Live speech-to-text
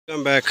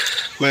Welcome back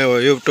मेरो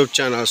YouTube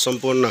channel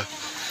सम्पूर्ण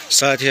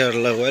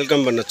साथीहरूलाई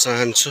वेलकम भन्न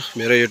चाहन्छु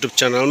मेरो युट्युब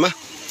च्यानलमा।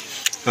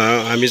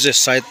 हामी चाहिँ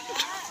सायद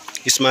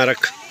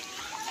स्मारक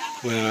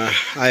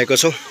आएको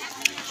छौँ,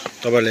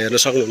 तपाईले हेर्न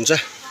सक्नुहुन्छ।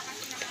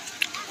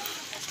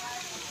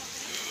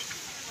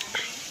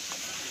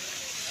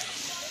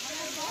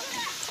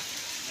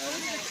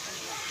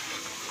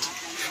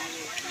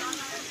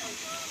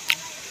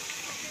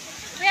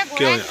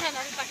 के हो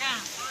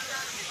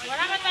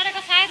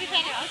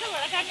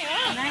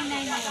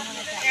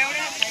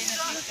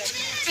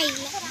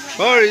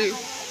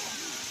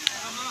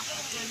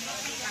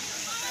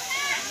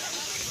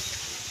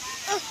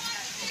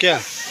क्या?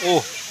 ओ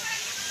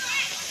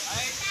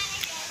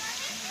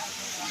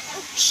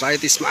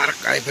सायद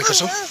स्मारक आइपुगेको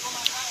छौँ।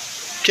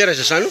 के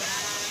रहेछ सानो?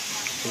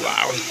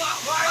 वाउ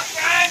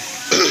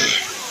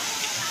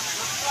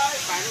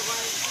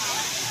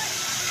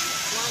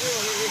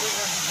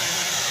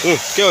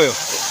के हो यो?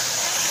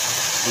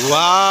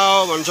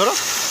 वाउ भन्नु छोरा,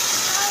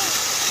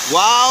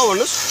 वाउ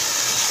भन्नुहोस्।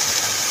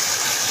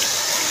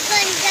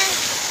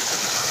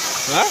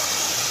 हाँ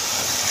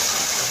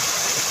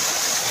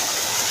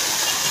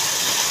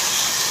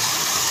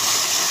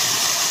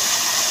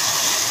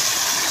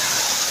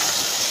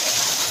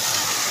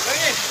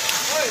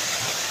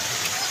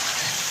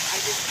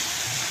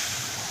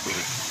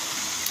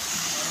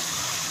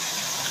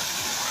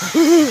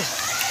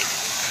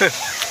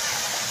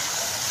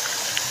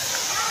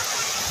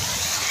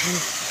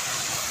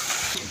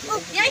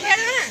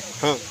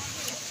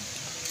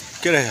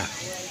के रहेछ?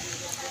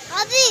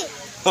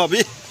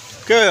 अभी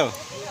के हो?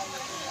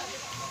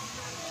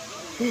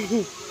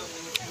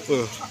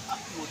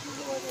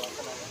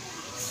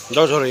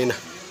 जाऊ छोरा हिँड।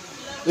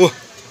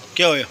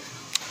 के हो यो?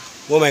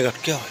 ओ माई गॉड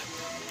के हो?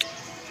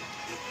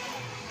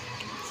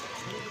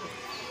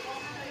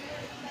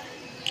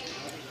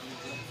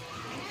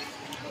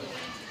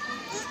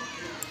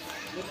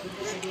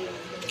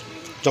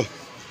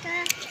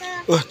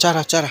 जाऊ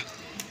चारा चारा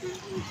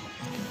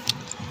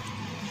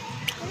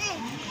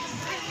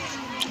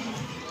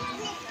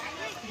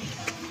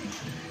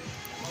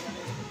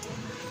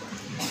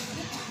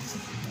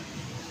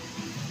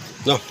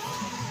जाऊ।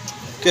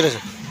 के रहेछ?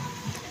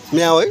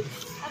 म्याउ है?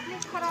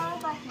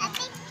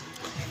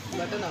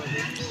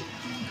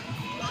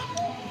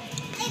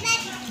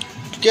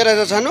 के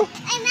रहेछ सानो?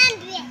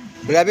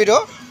 ऱ्याबिट हो?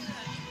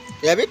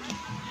 ऱ्याबिट?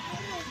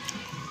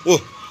 ओ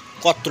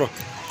कत्रो।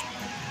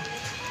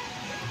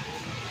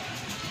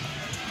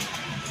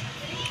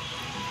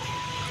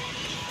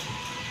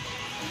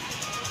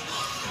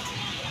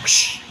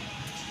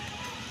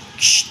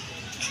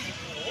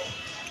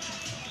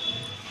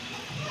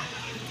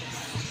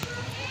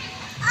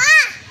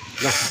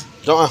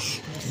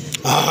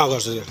 जाऊ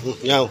गर्छ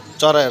यहाँ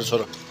चरा हेर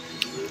छोरा,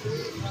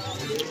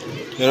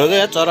 हेर्नु त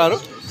यहाँ चराहरू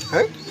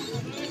है।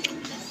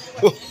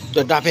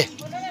 त्यो डापे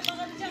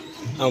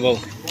बाउ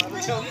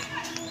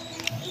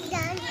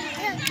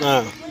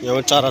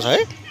यहाँ चरा छ है।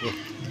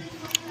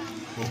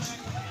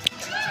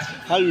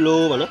 हेलो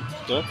भन।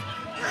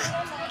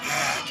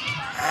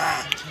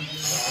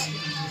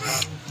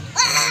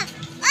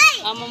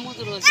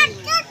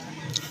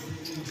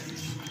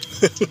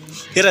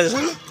 के रहेछ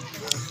सानो?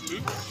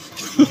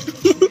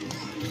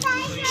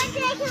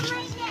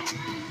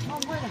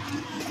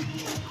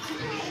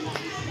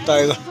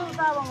 टाइगर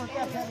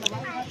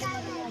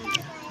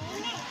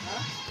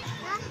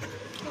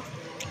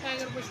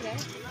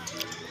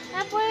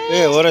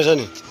ए हो रहेछ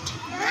नि,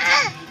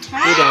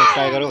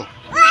 टाइगर हो।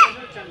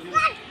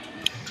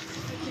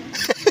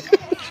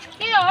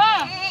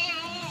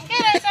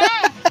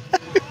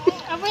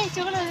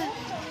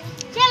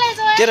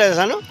 के रहेछ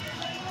सानो?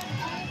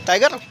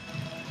 टाइगर आओ।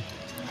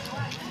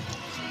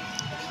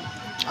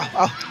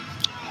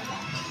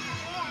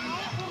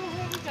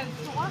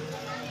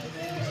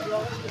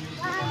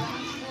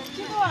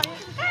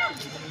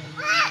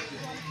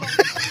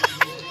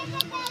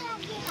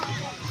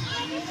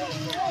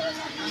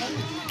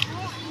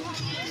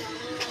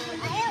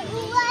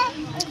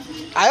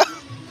 आयो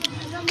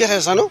के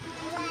रहेछ सानो?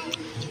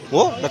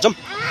 हो जाऊँ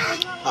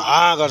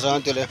गर्छ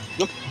त्यसले।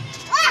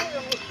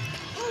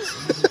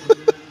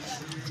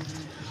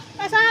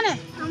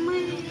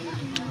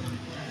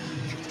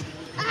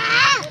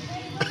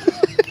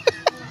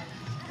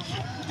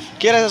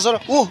 के रहेछ सर?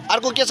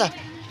 अर्को के छ?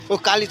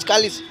 कालिज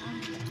कालिज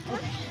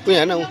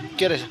होइन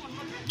के रहेछ?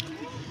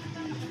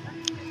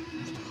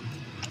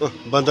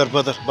 बन्दर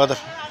बदर बदर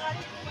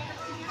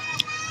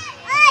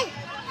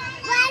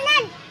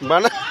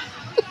बाना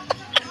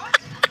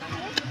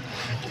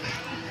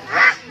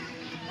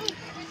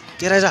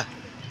के रहेछ?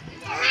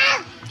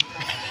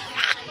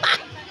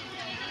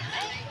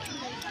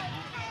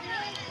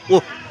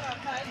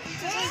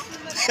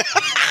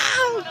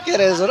 के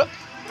रहेछ सर?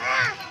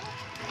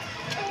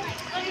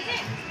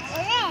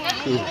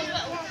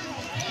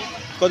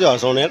 कति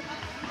हँसाउने यार।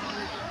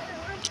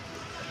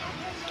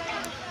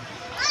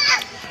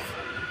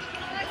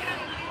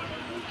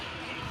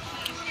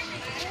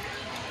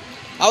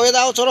 आओ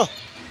यता आओ छोरो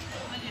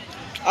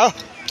आओ।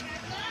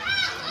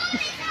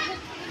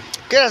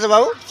 के रहेछ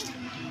बाबु?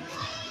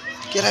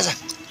 के रहेछ?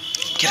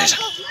 के रहेछ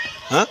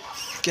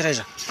के रहेछ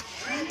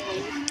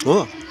हो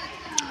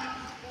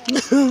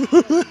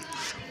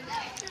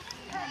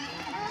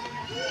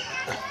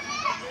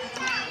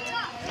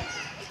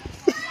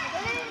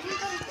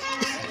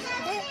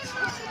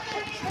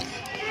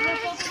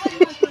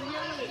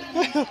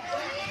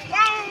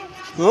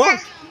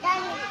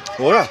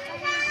हो र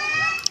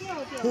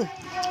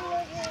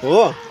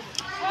हो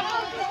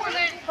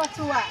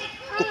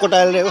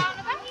कोकोटाइल रे हो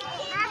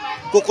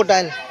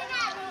कोकोटाइल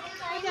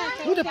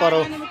कुन परौ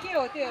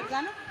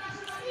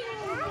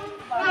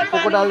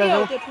कोकोटाइल रे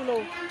हो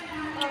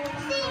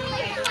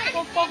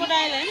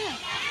कोकोटाइल हैन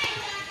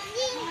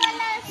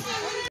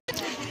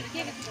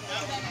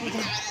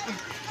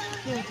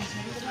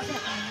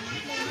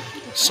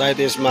सायद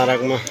यस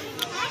स्मारकमा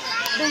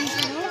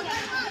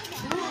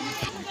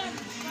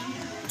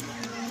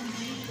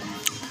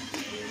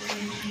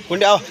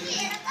कुन्डे आऊ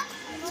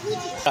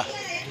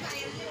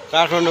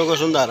काठमाडौँको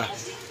सुन्दारा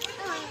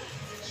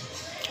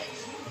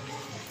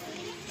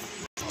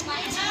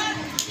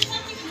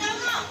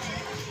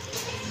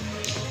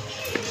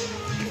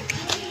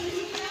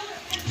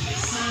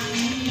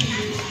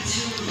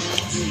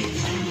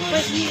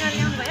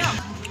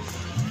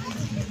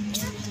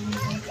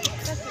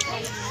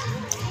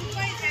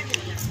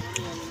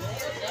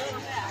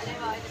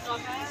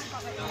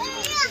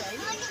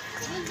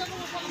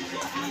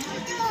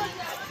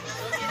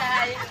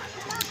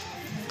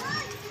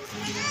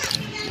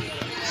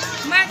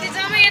माथि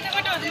जम्मै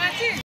यताबाट हो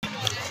माथि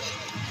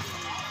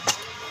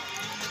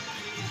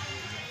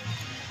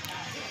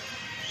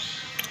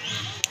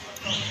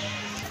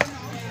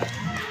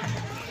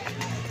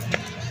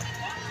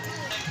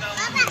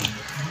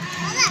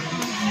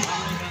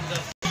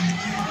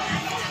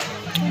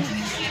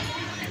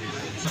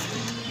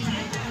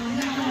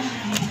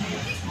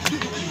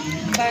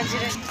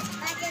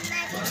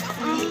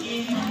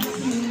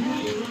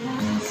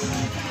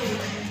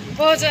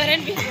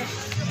बोजरेन भित्र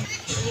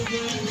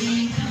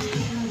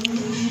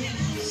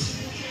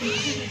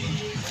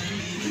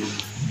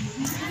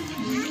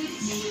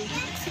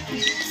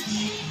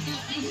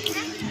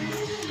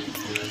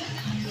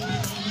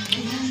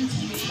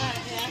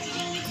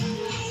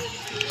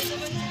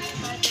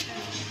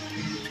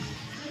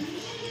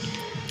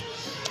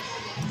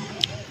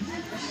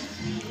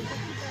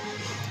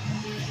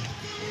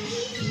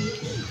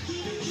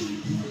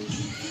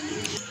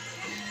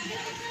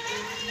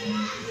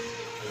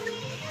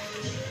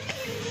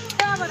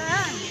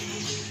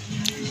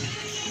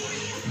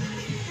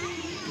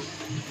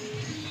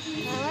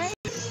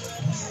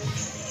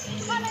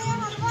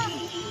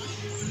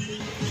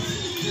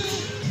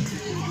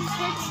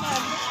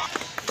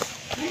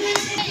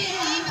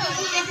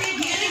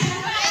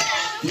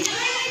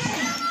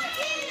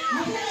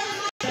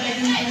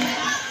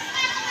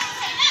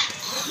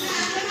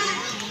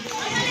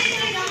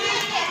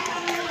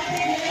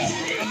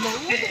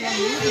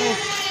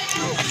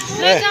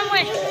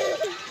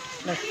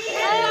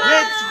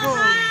Let's go.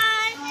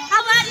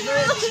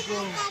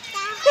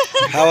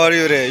 How are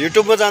you रे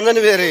YouTube मा जान्छ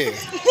नि फेरि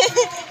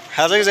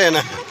खान्छ कि छैन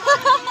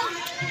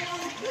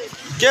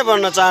के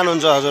भन्न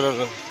चाहनुहुन्छ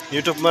हजुरहरु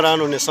YouTube मा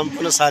रहनुहुने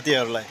सम्पूर्ण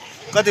साथीहरुलाई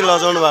कति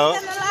लजाउनु भयो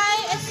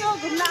यसो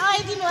घुम्न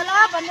आइदिनु होला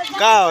भन्ने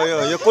कहाँ हो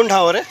यो कुन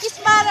ठाउँ हो रे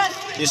स्मारक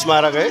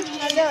स्मारक है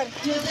हजुर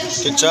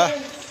ठीक छ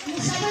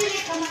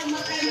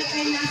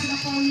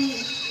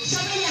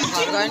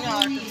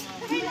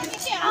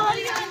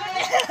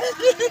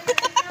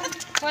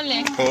कसले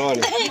हो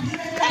नि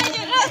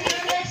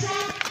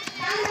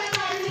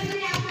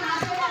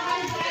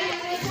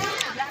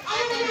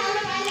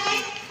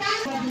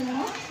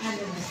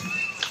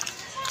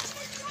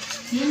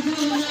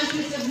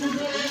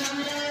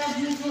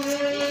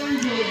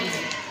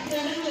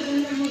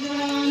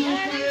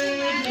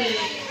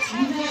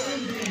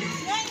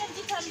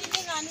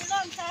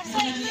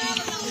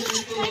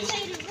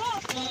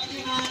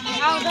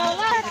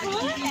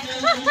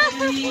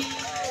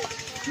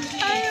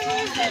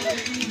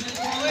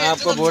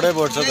आपको बोर्डै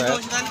बोर्ड छ त यार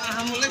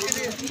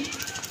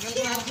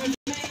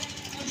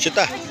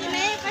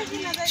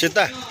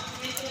सीता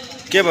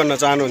के भन्न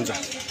चाहनुहुन्छ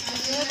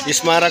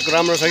स्मारक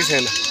राम्रो छ कि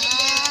छैन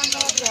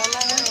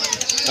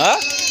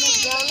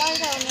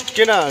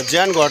किन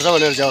ज्यान घट्छ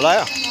भनेर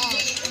झ्याउलायो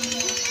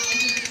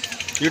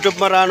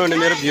युट्युबमा रहनुहुने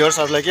मेरो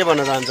भ्युअर्सहरुलाई के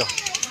भन्न चाहन्छ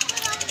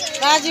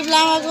राजीव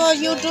लामाको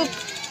युट्युब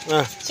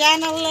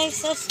च्यानललाई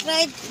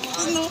सब्स्क्राइब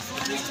गर्नु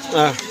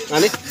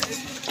अनि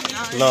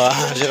ल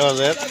हजुर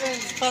हजुर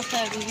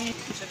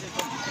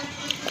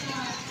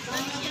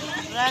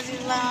राजीव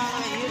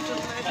लामाको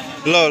युट्युब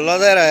ल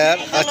लजाएर यार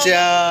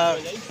अच्छा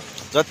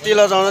जति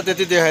लजाउँदा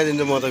त्यति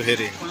देखाइदिन्छु म त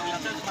फेरि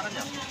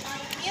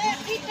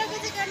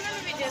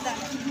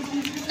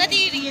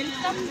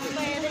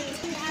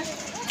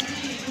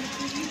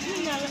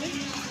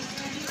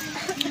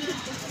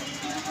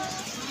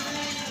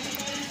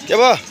के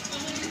भयो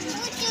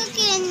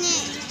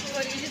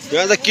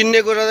यहाँ त किन्ने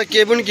कुरा त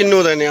केही पनि किन्नु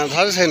हुँदैन यहाँ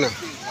थाहा छैन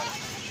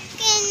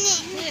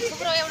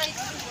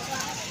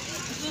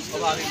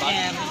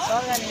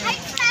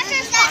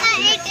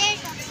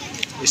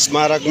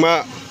स्मारकमा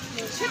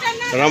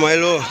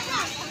रमाइलो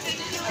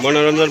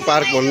मनोरञ्जन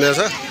पार्क भन्दैछ।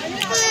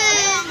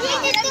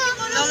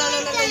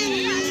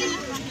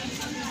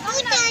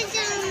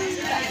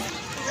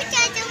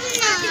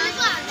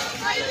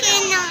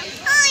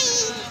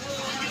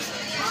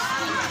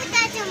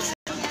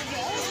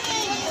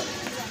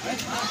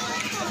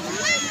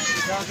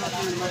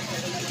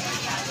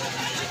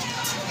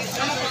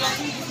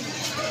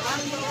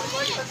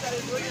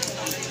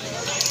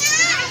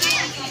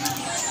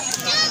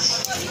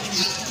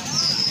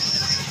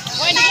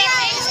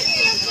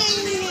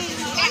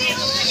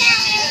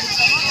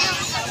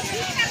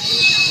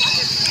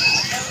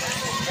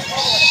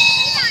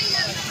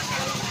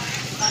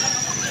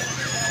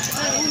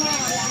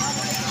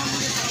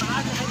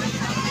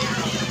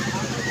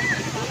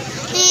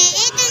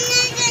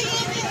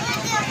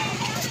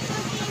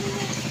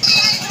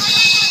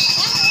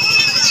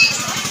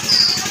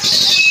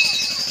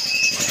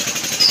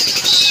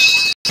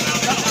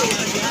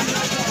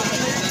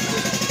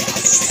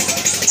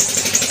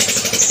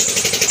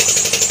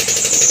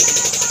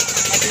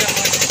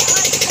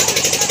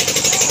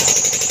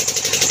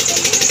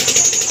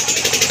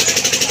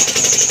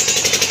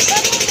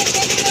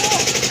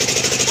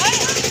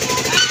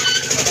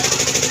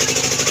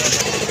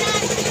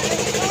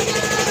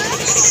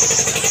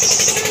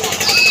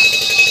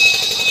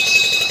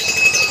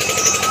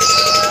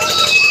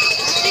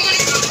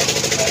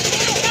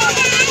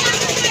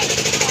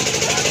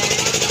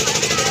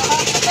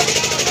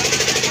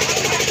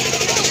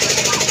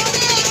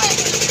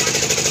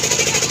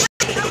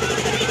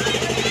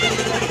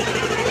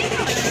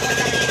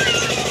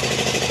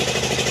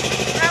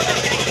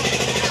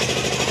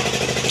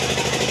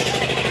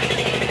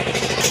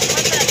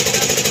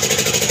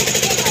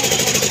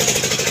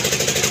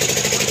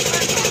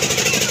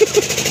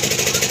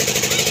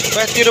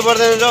 तिर्नु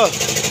पर्दैन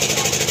जो